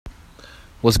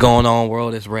What's going on,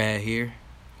 world? It's Rad here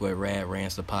with Rad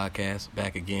Rants the podcast,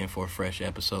 back again for a fresh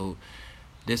episode.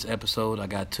 This episode, I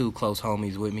got two close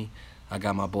homies with me. I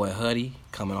got my boy Huddy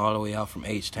coming all the way out from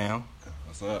H-Town.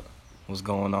 What's up? What's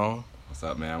going on? What's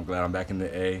up, man? I'm glad I'm back in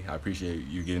the A. I appreciate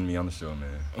you getting me on the show,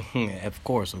 man. Of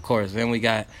course. Then we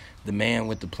got the man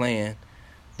with the plan,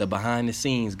 the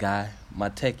behind-the-scenes guy, my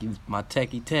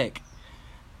techie tech,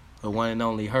 the one and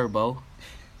only Herbo.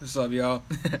 What's up, y'all?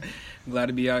 Glad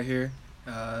to be out here.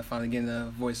 Finally getting a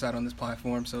voice out on this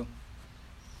platform, so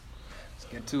let's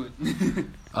get to it.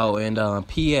 Oh, and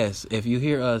P.S., if you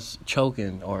hear us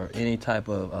choking or any type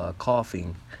of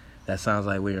coughing, that sounds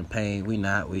like we're in pain. We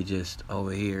not. We just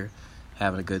over here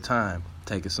having a good time,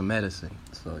 taking some medicine.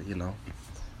 So,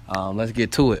 let's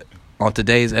get to it. On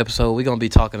today's episode, we're going to be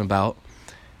talking about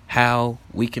how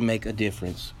we can make a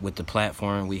difference with the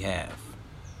platform we have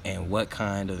and what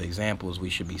kind of examples we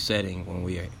should be setting when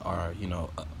we are,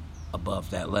 above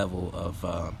that level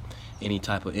of any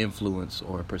type of influence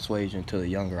or persuasion to the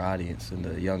younger audience and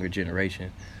the younger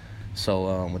generation.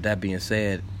 So with that being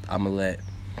said, I'm gonna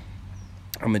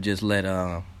just let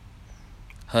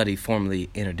Huddy formally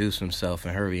introduce himself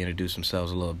and Herbie introduce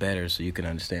themselves a little better, so you can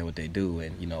understand what they do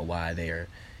and why they are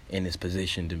in this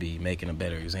position to be making a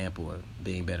better example and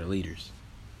being better leaders.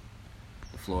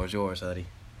 The floor is yours, Huddy.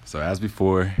 So as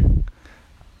before,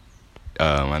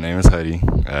 my name is Huddy.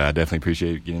 I definitely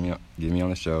appreciate getting me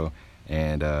on the show,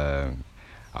 and I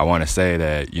want to say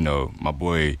that my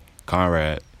boy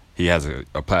Conrad, he has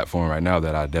a platform right now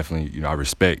that I definitely I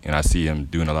respect, and I see him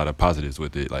doing a lot of positives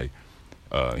with it. Like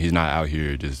he's not out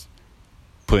here just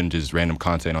putting just random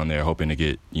content on there hoping to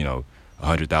get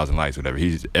 100,000 likes, whatever.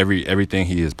 He's everything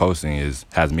he is posting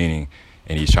has meaning,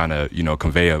 and he's trying to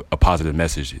convey a positive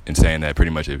message and saying that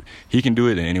pretty much if he can do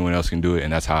it, then anyone else can do it.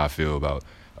 And that's how I feel about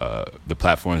the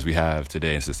platforms we have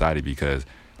today in society, because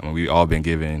we've all been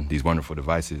given these wonderful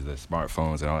devices, the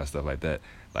smartphones and all that stuff like that.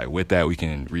 Like with that, we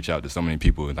can reach out to so many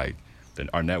people. And like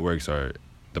our networks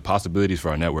the possibilities for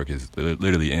our network is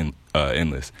literally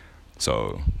endless.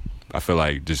 So I feel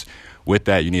like just with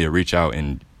that, you need to reach out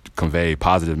and convey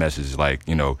positive messages. Like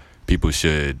people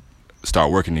should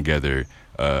start working together.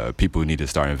 People need to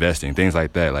start investing, things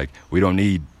like that. Like we don't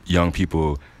need young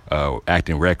people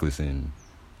acting reckless and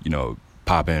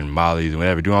popping mollies and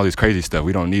whatever, doing all this crazy stuff.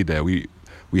 We don't need that.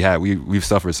 We've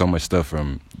suffered so much stuff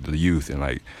from the youth and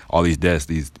like all these deaths,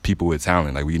 these people with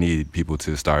talent. Like we need people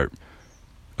to start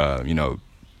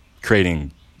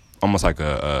creating almost like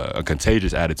a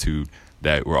contagious attitude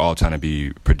that we're all trying to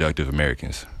be productive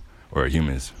Americans or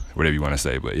humans, whatever you want to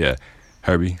say. But yeah,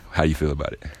 Herbie, how you feel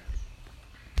about it?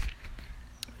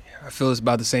 I feel it's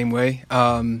about the same way.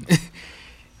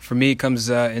 For me, it comes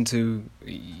into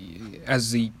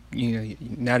as the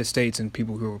United States and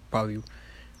people who are probably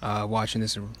watching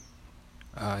this or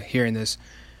hearing this.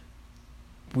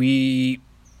 We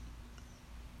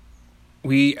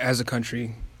as a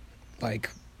country, like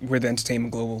we're the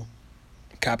entertainment global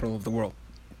capital of the world,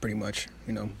 pretty much.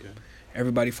 Okay.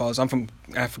 Everybody follows. I'm from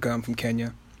Africa. I'm from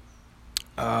Kenya.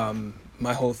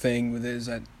 My whole thing with it is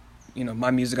that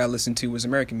my music I listened to was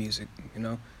American music.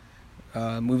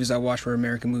 Movies I watched were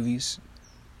American movies.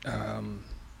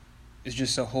 It's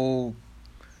just a whole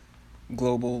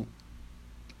global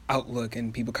outlook,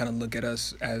 and people kind of look at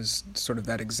us as sort of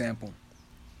that example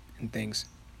and things.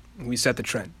 We set the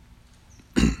trend.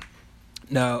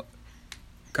 Now,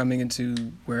 coming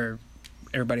into where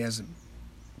everybody has a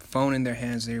phone in their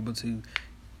hands, they're able to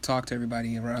talk to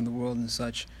everybody around the world and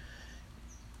such.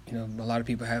 A lot of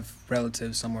people have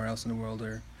relatives somewhere else in the world,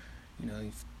 or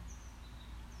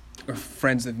or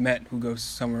friends they've met who go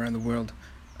somewhere around the world.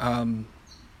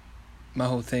 My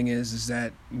whole thing is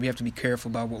that we have to be careful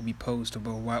about what we post,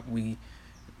 about what we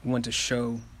want to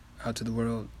show out to the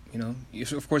world. You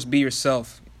should, of course, be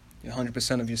yourself,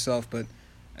 100% of yourself, but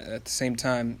at the same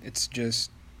time, it's just,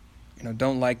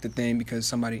 don't like the thing because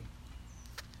somebody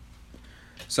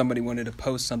wanted to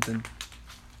post something,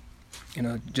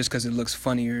 just because it looks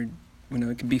funny, or,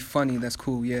 it can be funny, that's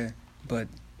cool, yeah, but,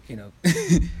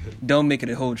 don't make it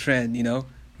a whole trend,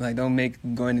 like don't make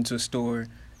going into a store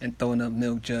and throwing up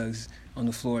milk jugs on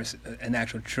the floor an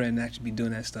actual trend, actually be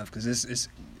doing that stuff, because it's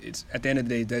at the end of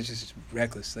the day, that's just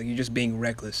reckless. Like you're just being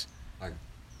reckless. Like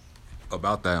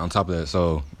about that, on top of that,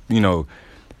 so the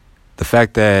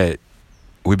fact that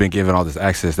we've been given all this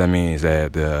access, that means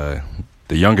that the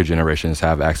younger generations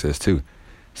have access too.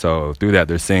 So through that,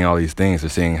 they're seeing all these things. They're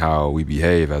seeing how we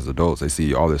behave as adults. They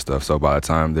see all this stuff. So by the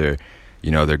time they're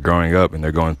growing up and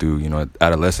they're going through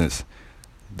adolescence,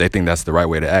 they think that's the right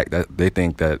way to act. They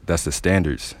think that that's the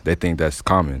standards. They think that's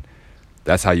common.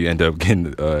 That's how you end up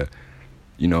getting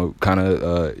kind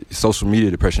of social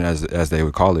media depression, as they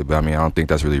would call it. But I mean, I don't think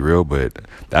that's really real, but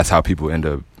that's how people end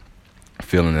up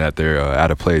feeling that they're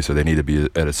out of place or they need to be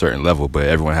at a certain level. But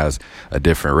everyone has a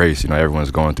different race.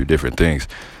 Everyone's going through different things.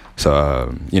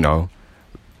 So,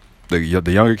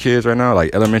 the younger kids right now,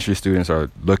 like elementary students,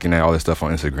 are looking at all this stuff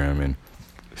on Instagram and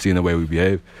seeing the way we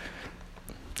behave.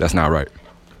 That's not right.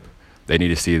 They need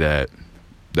to see that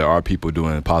there are people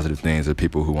doing positive things, and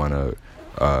people who want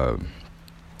to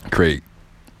create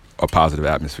a positive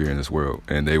atmosphere in this world,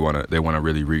 and they want to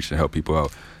really reach and help people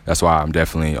out. That's why I'm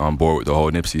definitely on board with the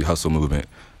whole Nipsey Hussle movement,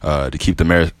 to keep the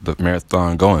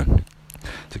marathon going,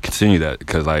 to continue that,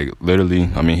 because like literally,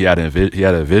 I mean, he had a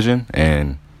vision,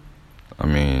 and I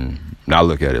mean, now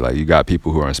look at it. Like, you got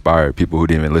people who are inspired, people who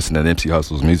didn't even listen to Nipsey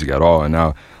Hussle's music at all, and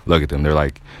now look at them. They're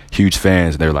like huge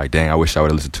fans, and they're like, dang, I wish I would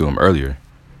have listened to him earlier,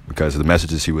 because the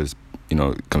messages he was,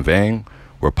 conveying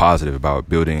were positive about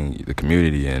building the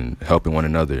community and helping one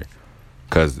another.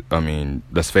 Because, I mean,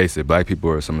 let's face it, black people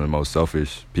are some of the most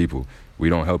selfish people. We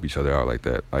don't help each other out like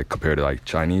that. Like, compared to, like,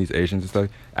 Chinese, Asians and stuff,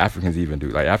 Africans even do.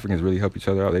 Like, Africans really help each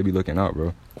other out. They be looking out,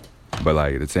 bro. But,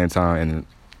 like, at the same time, and,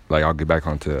 like, I'll get back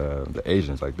onto the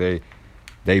Asians. Like, they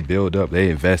build up. They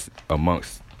invest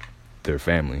amongst their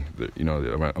family,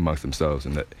 amongst themselves.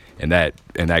 And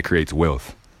that creates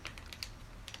wealth.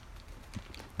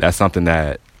 That's something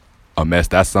that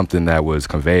was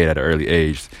conveyed at an early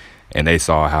age, and they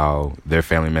saw how their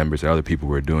family members and other people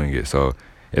were doing it. So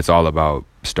it's all about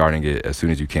starting it as soon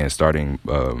as you can, starting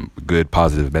good,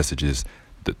 positive messages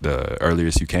the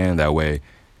earliest you can. That way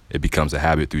it becomes a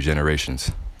habit through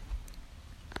generations.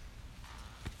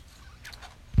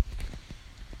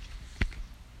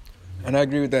 And I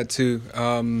agree with that too.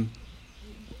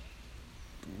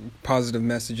 Positive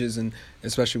messages, and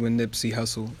especially when Nipsey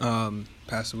Hussle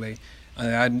passed away.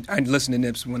 I listened to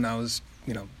Nips when I was,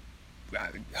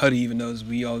 Huddy even knows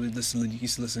we all used to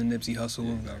listen to Nipsey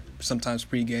Hussle, sometimes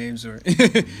pre-games or,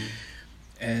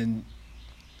 and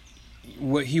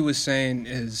what he was saying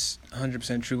is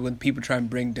 100% true. When people try and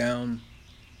bring down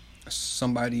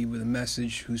somebody with a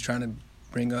message who's trying to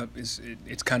bring up,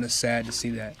 it's kind of sad to see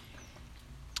that.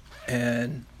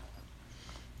 And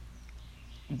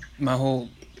my whole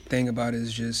thing about it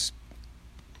is just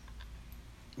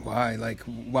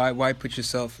why put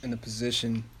yourself in a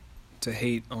position to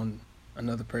hate on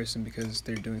another person because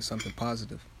they're doing something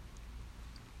positive?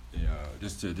 Yeah,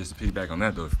 just to piggyback on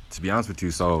that though, to be honest with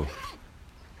you, so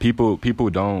people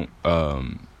don't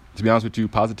to be honest with you,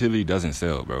 positivity doesn't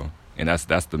sell, bro. And that's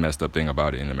the messed up thing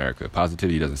about it in America.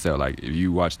 Positivity doesn't sell. Like, if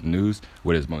you watch the news,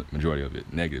 what is majority of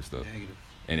it? Negative stuff. Negative.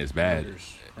 And it's bad.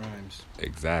 Murders, crimes.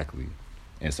 Exactly.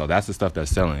 And so that's the stuff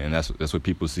that's selling, and that's what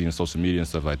people see in social media and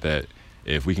stuff like that.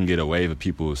 If we can get a wave of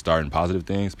people starting positive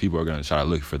things, people are going to try to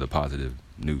look for the positive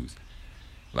news.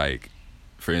 Like,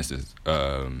 for instance,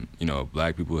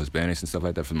 black people, Hispanics and stuff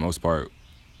like that, for the most part,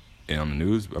 and on the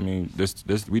news, I mean,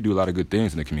 we do a lot of good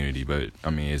things in the community, but I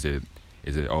mean, is it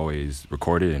always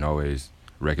recorded and always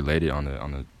regulated on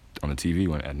the TV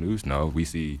when at news? No, we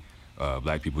see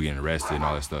black people getting arrested and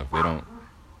all that stuff. They don't.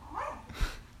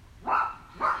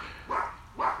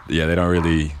 Yeah, they don't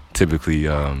really typically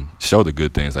show the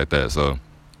good things like that. So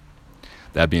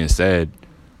that being said,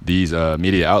 these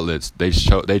media outlets, they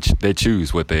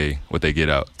choose what they get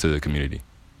out to the community.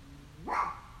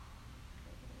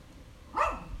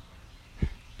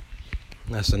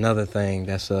 That's another thing.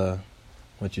 That's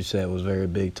what you said was very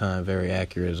big time, very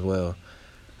accurate as well.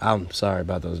 I'm sorry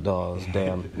about those dogs.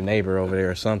 Damn neighbor over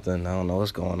there or something. I don't know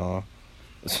what's going on.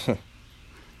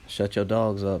 Shut your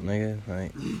dogs up, nigga.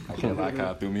 Like, I can't lie, kind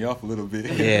of threw me off a little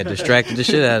bit. Yeah, distracted the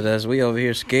shit out of us. We over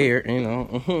here scared,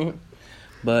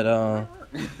 But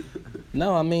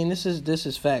no, I mean, this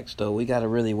is facts though. We got to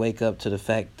really wake up to the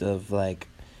fact of, like,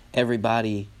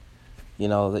 everybody.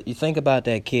 You think about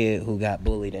that kid who got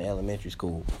bullied in elementary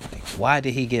school. Like, why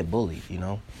did he get bullied?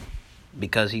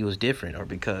 Because he was different, or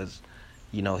because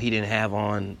he didn't have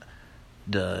on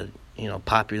the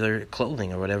popular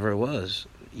clothing or whatever it was.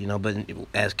 But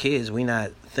as kids, we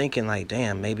not thinking like,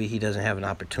 damn, maybe he doesn't have an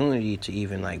opportunity to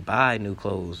even like buy new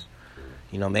clothes.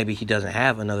 Maybe he doesn't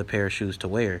have another pair of shoes to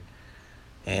wear.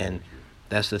 And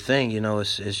that's the thing,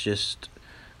 it's just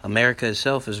America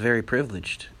itself is very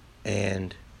privileged.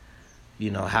 And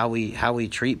how we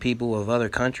treat people of other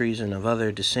countries and of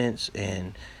other descents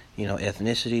and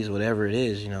ethnicities, whatever it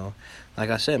is, like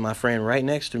I said, my friend right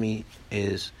next to me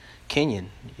is Kenyan,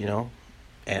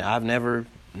 and I've never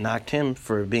knocked him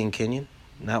for being Kenyan,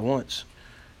 not once.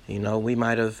 We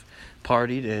might have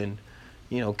partied and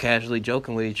casually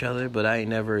joking with each other, but I ain't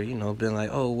never been like,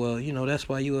 oh well, that's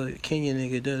why you a Kenyan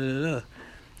nigga, da da da,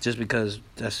 just because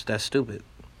that's stupid.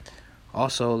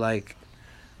 Also, like,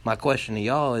 my question to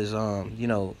y'all is, you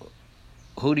know,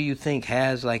 who do you think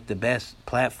has like the best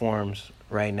platforms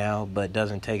right now, but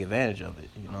doesn't take advantage of it?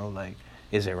 You know, like,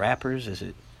 is it rappers? Is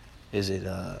it, you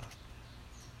know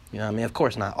what I mean? Of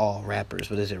course not all rappers,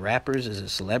 but is it rappers? Is it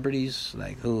celebrities?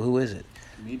 Like, who is it?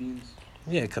 Comedians.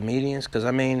 Yeah, comedians. Because,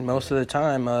 I mean, most of the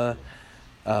time,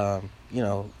 you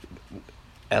know,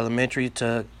 elementary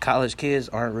to college kids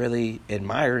aren't really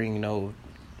admiring, you know,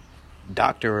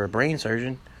 doctor or brain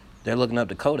surgeon. They're looking up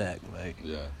to Kodak. Like,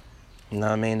 Yeah. you know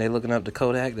what I mean? They're looking up to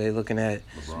Kodak. They're looking at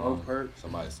LeBron.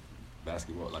 Somebody's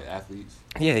basketball, like athletes.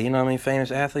 yeah, you know what I mean?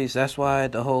 Famous athletes. That's why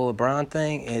the whole LeBron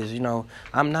thing is, you know,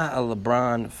 I'm not a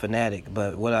LeBron fanatic,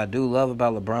 but what I do love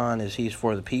about LeBron is he's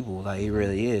for the people. Like, he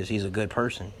really is. He's a good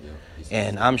person. Yeah.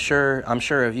 And I'm sure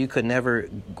if you could never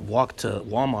walk to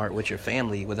Walmart with your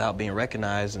family without being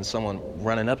recognized and someone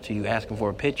running up to you asking for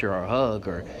a picture or a hug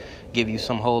or give you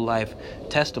some whole life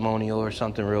testimonial or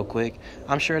something real quick,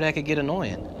 I'm sure that could get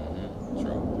annoying. Mm-hmm.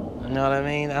 True. You know what I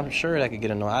mean? I'm sure that could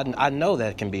get annoying. I know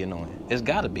that can be annoying. It's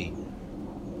got to be.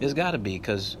 It's got to be,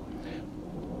 because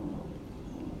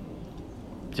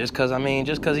just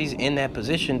because he's in that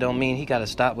position don't mean he got to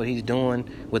stop what he's doing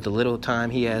with the little time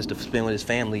he has to spend with his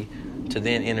family to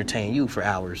then entertain you for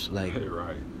hours. Like,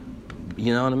 Right.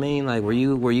 you know what I mean? Like, were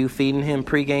you feeding him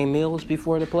pregame meals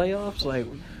before the playoffs? Like,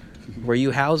 were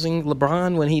you housing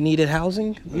LeBron when he needed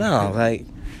housing? No, like,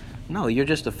 no, you're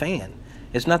just a fan.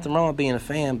 It's nothing wrong with being a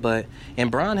fan,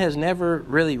 and Bron has never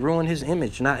really ruined his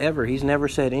image, not ever. He's never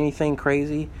said anything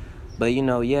crazy, but, you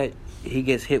know, yet he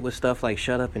gets hit with stuff like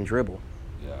shut up and dribble.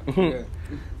 Yeah.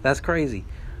 That's crazy.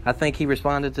 I think he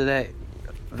responded to that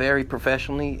very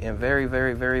professionally and very,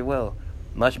 very, very well.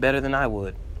 Much better than I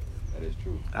would. That is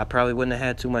true. I probably wouldn't have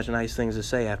had too much nice things to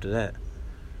say after that.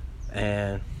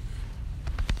 And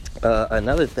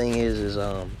another thing is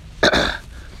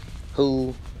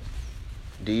who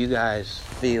do you guys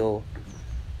feel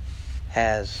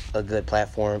has a good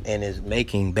platform and is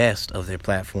making best of their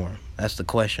platform? That's the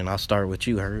question. I'll start with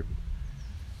you, Herb.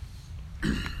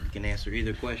 You can answer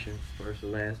either question, first or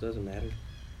last, doesn't matter.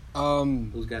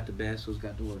 Who's got the best? Who's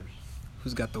got the worst?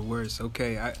 Who's got the worst?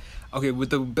 Okay, with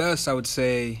the best, I would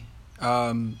say,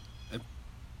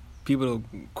 people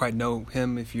don't quite know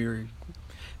him. If you're,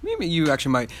 maybe you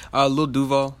actually might. Lil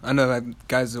Duval. I know that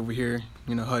guys over here,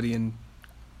 you know, Huddy and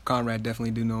Conrad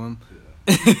definitely do know him.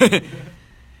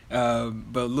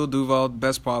 But Lil Duval,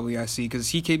 best probably I see, because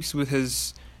he keeps with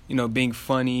his, you know, being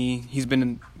funny. He's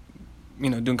been, you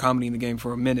know, doing comedy in the game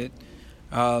for a minute.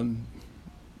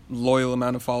 Loyal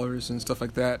amount of followers and stuff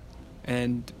like that.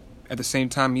 And at the same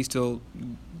time, he still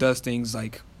does things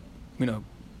like, you know,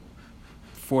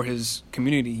 for his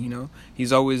community, you know.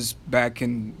 He's always back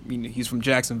in, you know, he's from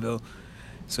Jacksonville.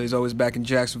 So he's always back in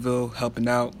Jacksonville helping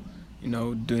out, you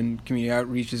know, doing community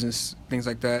outreaches and things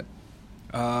like that.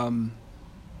 And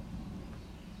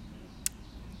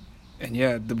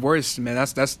yeah, the worst, man,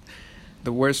 that's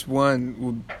the worst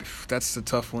one. That's a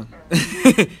tough one.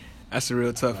 That's a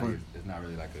real tough one. It's not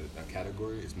really like a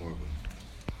category. It's more of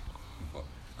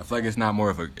I feel like it's not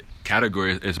more of a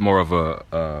category. It's more of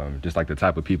a just like the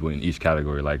type of people in each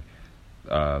category. Like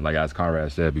as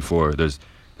Conrad said before, there's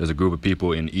a group of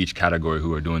people in each category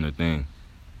who are doing their thing.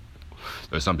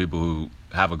 There's some people who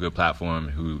have a good platform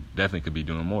who definitely could be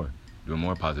doing more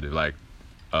positive. Like,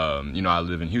 you know, I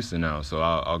live in Houston now, so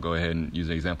I'll go ahead and use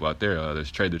an example out there.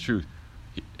 There's Trade the Truth.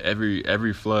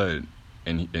 Every flood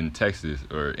in Texas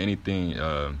or anything,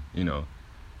 you know,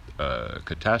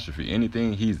 catastrophe,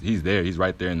 anything, he's there. He's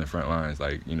right there in the front lines,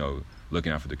 like, you know,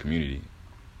 looking out for the community.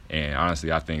 And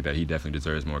honestly, I think that he definitely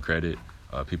deserves more credit.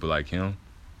 People like him,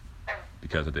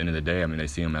 because at the end of the day, I mean, they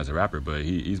see him as a rapper, but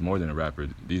he's more than a rapper.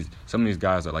 Some of these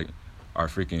guys are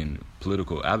freaking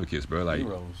political advocates, bro. Like,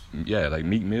 Heroes. Yeah, like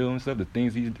Meek Mill and stuff. The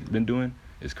things he's been doing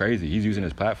is crazy. He's using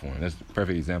his platform. That's a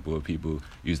perfect example of people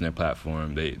using their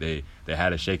platform. They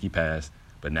had a shaky past,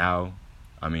 but now,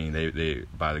 I mean, they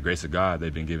by the grace of God,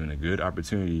 they've been given a good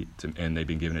opportunity and they've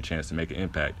been given a chance to make an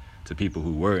impact to people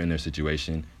who were in their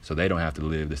situation, so they don't have to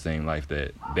live the same life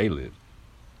that they lived.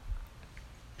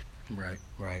 Right.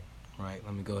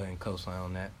 Let me go ahead and co-sign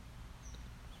on that.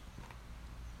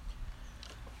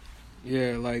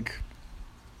 Yeah, like,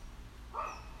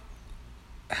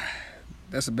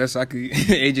 that's the best I could.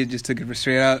 AJ just took it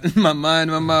straight out my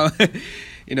mind, my mouth.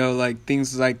 You know, like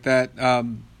things like that.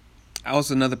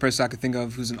 Also, another person I could think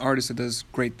of who's an artist that does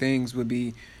great things would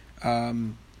be,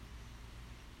 darn,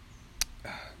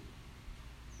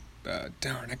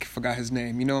 I forgot his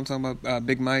name. You know what I'm talking about?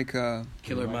 Big Mike.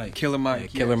 Killer Mike. Killer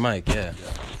Mike. Yeah, Killer Mike. Yeah.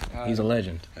 He's a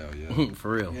legend. Hell yeah.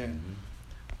 For real. Yeah.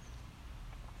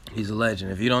 He's a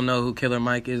legend. If you don't know who Killer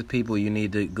Mike is, people, you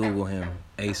need to Google him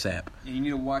ASAP. And you need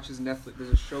to watch his Netflix. There's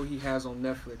a show he has on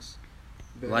Netflix.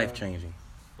 Life changing.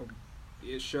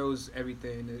 It shows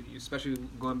everything, especially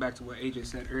going back to what AJ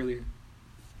said earlier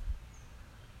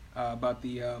about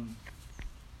the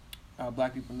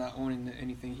black people not owning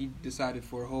anything. He decided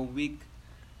for a whole week,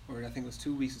 or I think it was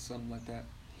 2 weeks or something like that,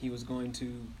 he was going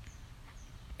to,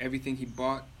 everything he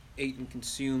bought, ate, and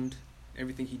consumed,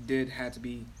 everything he did had to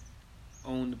be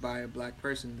owned by a black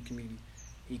person in the community.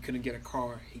 He couldn't get a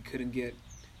car. He couldn't get,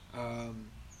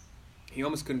 he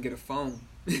almost couldn't get a phone.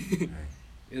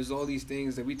 It was all these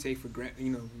things that we take for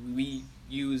granted, we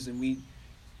use on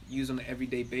an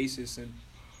everyday basis, and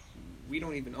we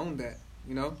don't even own that,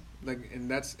 and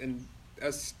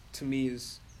that's to me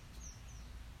is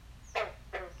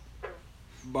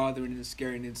bothering and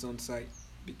scary in its own sight,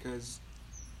 because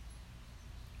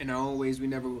in our own ways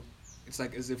it's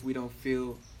like as if we don't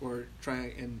feel or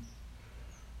try and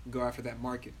go after that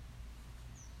market,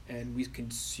 and we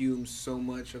consume so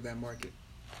much of that market.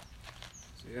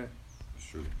 So yeah.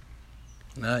 True.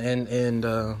 And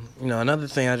another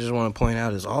thing I just want to point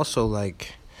out is also,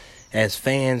 like, as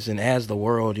fans and as the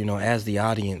world, as the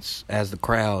audience, as the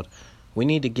crowd, we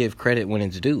need to give credit when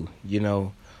it's due.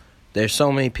 There's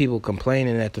so many people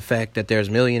complaining at the fact that there's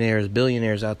millionaires,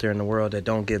 billionaires out there in the world that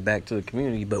don't give back to the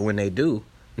community, but when they do,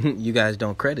 you guys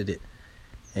don't credit it,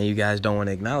 and you guys don't want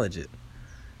to acknowledge it.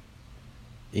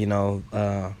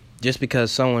 Just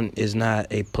because someone is not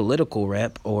a political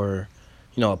rep or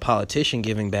a politician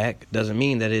giving back doesn't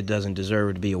mean that it doesn't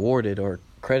deserve to be awarded or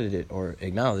credited or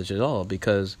acknowledged at all,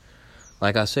 because,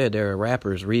 like I said, there are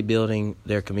rappers rebuilding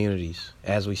their communities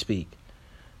as we speak.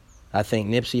 I think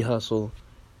Nipsey Hussle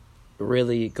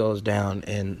really goes down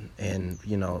in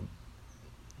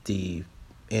the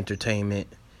entertainment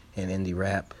and indie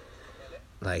rap,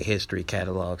 like, history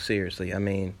catalog, seriously. I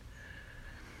mean,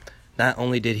 not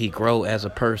only did he grow as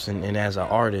a person and as an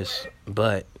artist,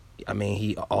 but I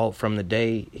mean, from the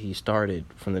day he started,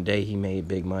 from the day he made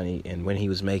big money, and when he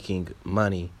was making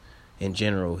money in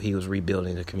general, he was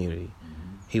rebuilding the community.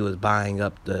 Mm-hmm. He was buying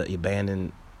up the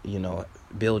abandoned,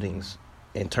 buildings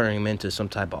and turning them into some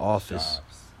type of office.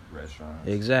 Shops, restaurants.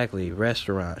 Exactly.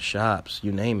 Restaurants, shops,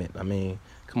 you name it. I mean,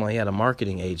 come on, he had a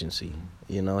marketing agency.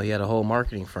 Mm-hmm. He had a whole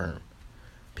marketing firm.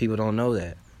 People don't know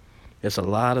that. There's a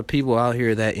lot of people out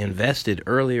here that invested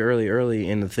early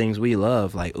in the things we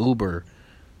love, like Uber.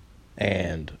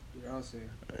 And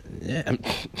yeah, for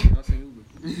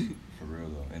real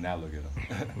though, and now look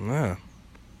at him. Yeah,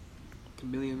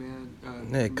 Chameleon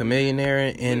Man.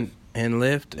 Chameleonaire and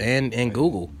Lyft and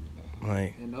Google,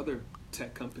 like, and other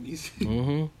tech companies.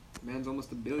 Mm-hmm. Man's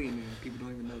almost a billionaire. People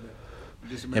don't even know that.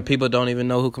 And people don't even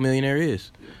know who Chameleonaire is.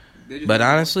 Yeah. But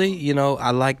honestly,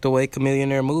 I like the way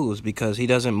Chameleonaire moves, because he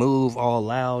doesn't move all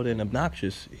loud and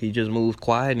obnoxious. He just moves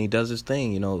quiet and he does his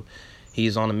thing.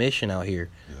 He's on a mission out here.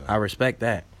 Yeah. I respect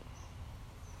that.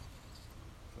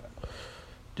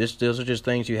 Those are just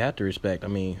things you have to respect. I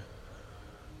mean,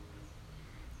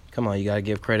 come on, you got to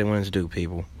give credit when it's due,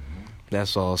 people. Mm-hmm.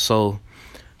 That's all. So,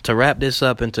 to wrap this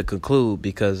up and to conclude,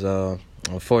 because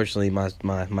unfortunately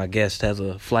my guest has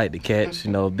a flight to catch,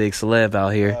 a big celeb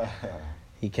out here.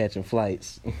 He catching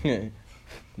flights.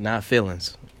 Not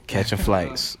feelings. Catching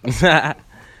flights.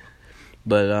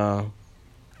 But,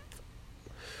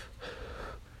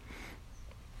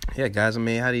 yeah, guys, I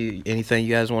mean, anything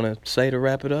you guys want to say to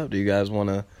wrap it up? Do you guys want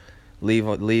to leave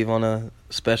on a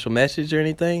special message or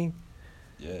anything?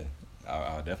 Yeah,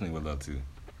 I definitely would love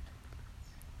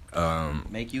to.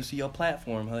 Make use of your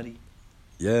platform, Huddy.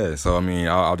 Yeah, so, I mean,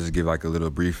 I'll just give, like, a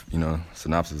little brief,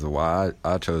 synopsis of why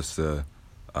I chose to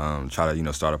try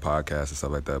to, start a podcast and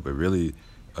stuff like that. But really,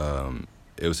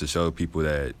 it was to show people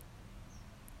that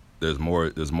there's more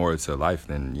to life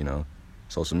than,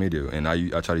 social media, and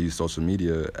I try to use social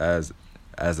media as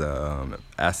a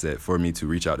asset for me to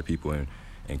reach out to people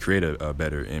and create a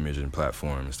better image and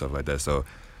platform and stuff like that. So,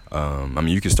 I mean,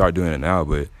 you can start doing it now,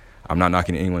 but I'm not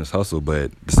knocking anyone's hustle. But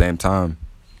at the same time,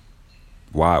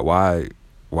 why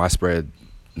spread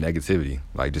negativity?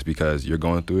 Like, just because you're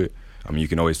going through it, I mean, you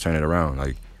can always turn it around.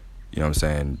 Like, you know what I'm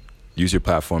saying? Use your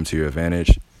platform to your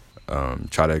advantage.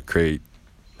 Try to create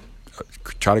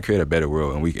a better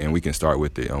world, and we can start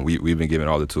with it. We've been given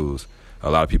all the tools. A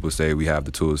lot of people say we have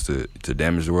the tools to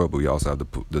damage the world, but we also have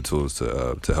the tools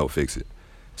to help fix it.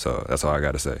 So that's all I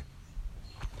got to say.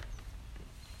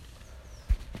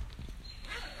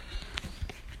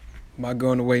 My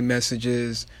going away message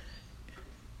is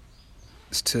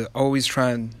to always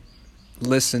try and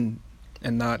listen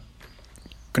and not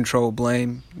control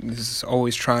blame. This is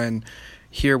always try and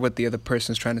hear what the other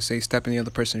person's trying to say, step in the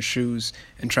other person's shoes,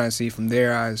 and try and see it from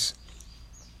their eyes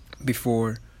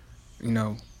before,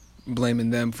 blaming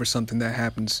them for something that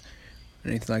happens, or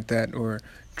anything like that, or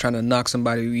trying to knock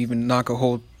somebody, even knock a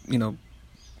whole,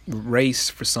 race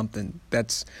for something.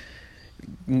 That's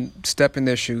step in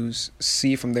their shoes,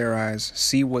 see from their eyes,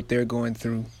 see what they're going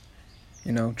through,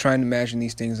 try and imagine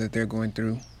these things that they're going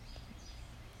through,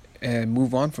 and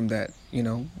move on from that,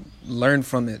 learn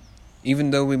from it.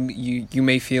 Even though you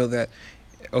may feel that,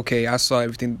 okay, I saw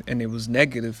everything and it was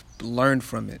negative, learn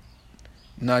from it.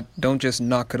 Don't just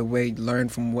knock it away. Learn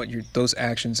from what those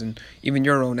actions and even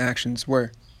your own actions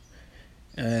were.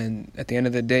 And at the end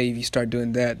of the day, if you start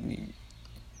doing that,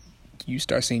 you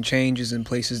start seeing changes in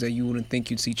places that you wouldn't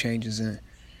think you'd see changes in.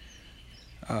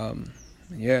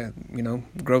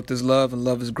 Growth is love and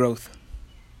love is growth.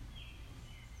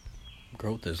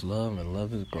 Growth is love and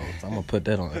love is growth. I'm gonna put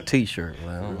that on a T-shirt,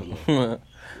 man.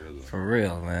 For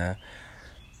real, man.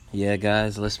 Yeah,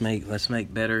 guys, let's make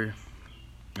better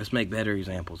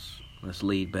examples. Let's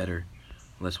lead better.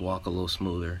 Let's walk a little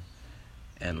smoother,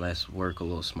 and let's work a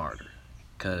little smarter.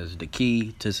 Because the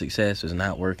key to success is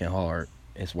not working hard;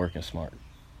 it's working smart.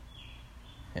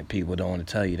 And people don't want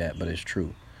to tell you that, but it's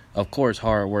true. Of course,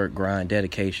 hard work, grind,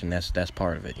 dedication. That's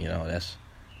part of it.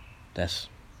 That's.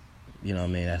 You know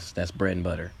what I mean? That's bread and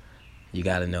butter. You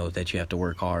got to know that you have to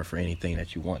work hard for anything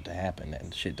that you want to happen.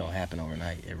 And shit don't happen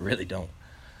overnight. It really don't.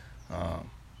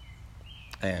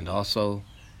 And also,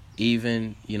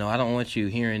 even, I don't want you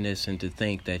hearing this and to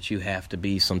think that you have to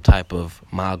be some type of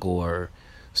mogul or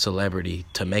celebrity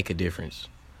to make a difference.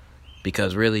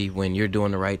 Because really, when you're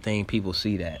doing the right thing, people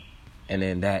see that. And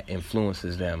then that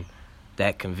influences them.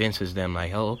 That convinces them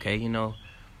like, oh, okay,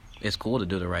 it's cool to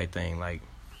do the right thing. Like,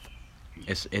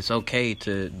 It's okay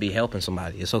to be helping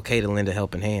somebody. It's okay to lend a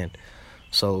helping hand.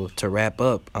 So to wrap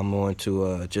up, I'm going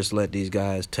to just let these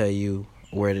guys tell you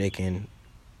where they can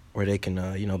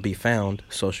be found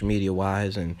social media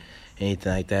wise and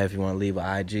anything like that. If you want to leave an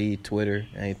IG, Twitter,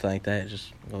 anything like that,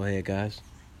 just go ahead, guys.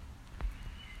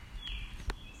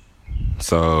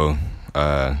 So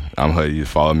I'm Huddy. You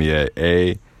follow me at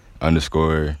 _James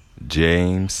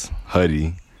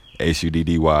Huddy,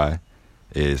 HUDDY.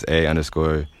 Is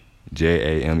 _JamesHuddy.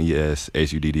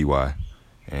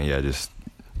 And yeah, just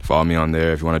follow me on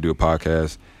there. If you want to do a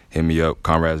podcast, hit me up.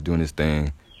 Conrad's doing his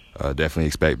thing. Definitely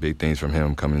expect big things from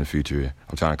him coming in the future.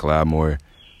 I'm trying to collab more,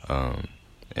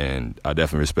 and I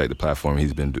definitely respect the platform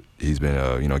he's been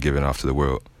giving off to the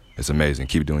world. It's amazing.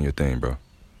 Keep doing your thing, bro.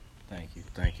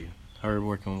 Thank you. Herb,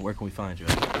 where can we find you?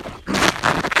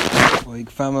 Well, you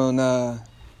can find me on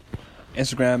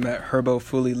Instagram at Herbo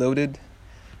Fully Loaded.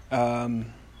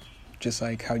 Just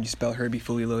like how you spell Herbie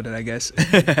Fully Loaded, I guess.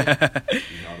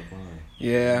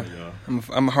 Yeah,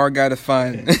 I'm a hard guy to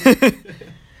find.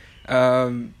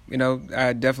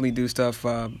 I definitely do stuff,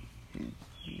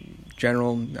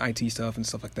 general IT stuff and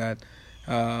stuff like that.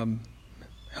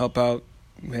 Help out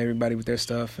everybody with their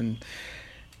stuff, and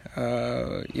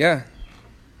you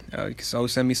can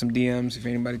always send me some DMs if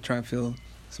anybody trying to feel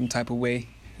some type of way,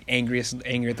 angry at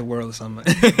the world or something.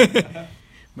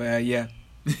 But yeah.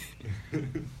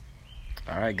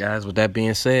 All right, guys. With that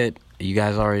being said, you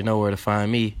guys already know where to find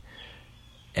me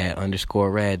at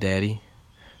 _RadDaddy.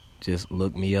 Just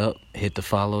look me up, hit the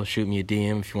follow, shoot me a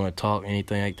DM if you want to talk,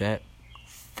 anything like that.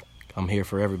 I'm here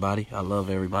for everybody. I love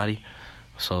everybody.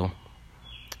 So,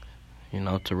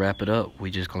 to wrap it up, we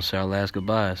just gonna say our last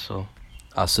goodbye. So,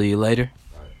 I'll see you later.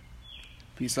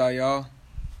 Peace out, y'all.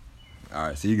 All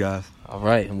right, see you guys. All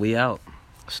right, and we out.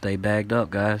 Stay bagged up,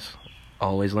 guys.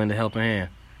 Always lend a helping hand.